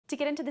To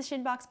get into the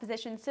shin box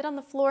position, sit on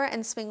the floor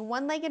and swing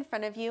one leg in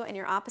front of you and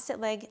your opposite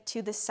leg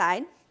to the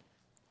side,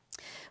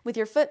 with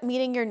your foot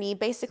meeting your knee,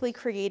 basically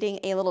creating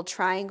a little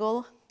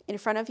triangle in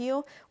front of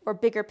you, or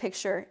bigger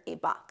picture, a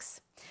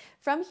box.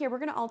 From here, we're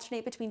going to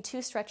alternate between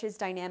two stretches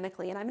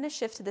dynamically, and I'm going to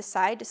shift to the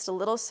side just a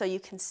little so you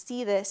can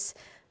see this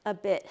a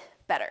bit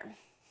better.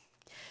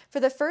 For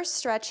the first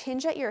stretch,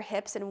 hinge at your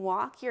hips and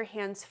walk your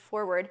hands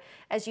forward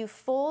as you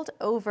fold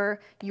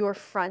over your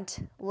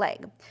front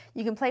leg.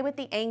 You can play with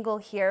the angle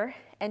here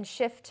and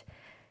shift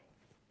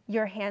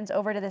your hands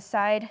over to the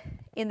side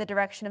in the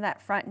direction of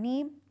that front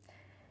knee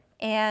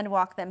and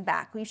walk them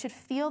back. You should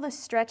feel the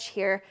stretch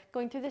here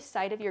going through the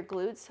side of your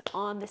glutes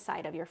on the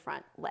side of your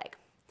front leg.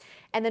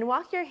 And then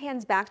walk your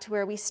hands back to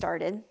where we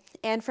started.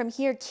 And from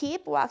here,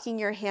 keep walking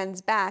your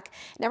hands back.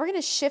 Now we're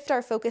gonna shift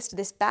our focus to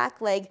this back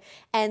leg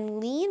and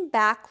lean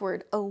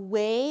backward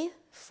away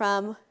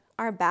from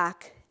our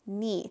back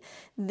knee.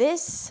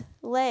 This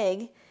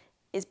leg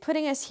is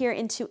putting us here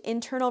into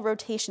internal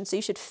rotation. So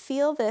you should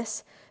feel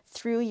this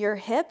through your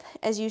hip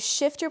as you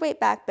shift your weight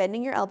back,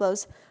 bending your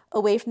elbows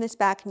away from this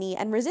back knee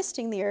and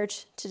resisting the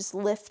urge to just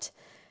lift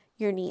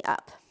your knee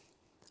up.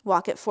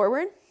 Walk it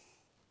forward.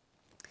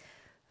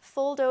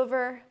 Fold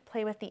over,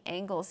 play with the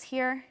angles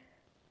here,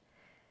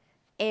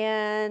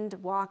 and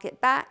walk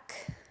it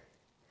back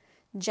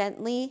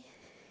gently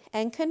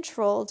and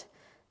controlled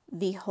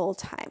the whole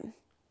time.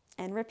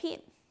 And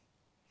repeat.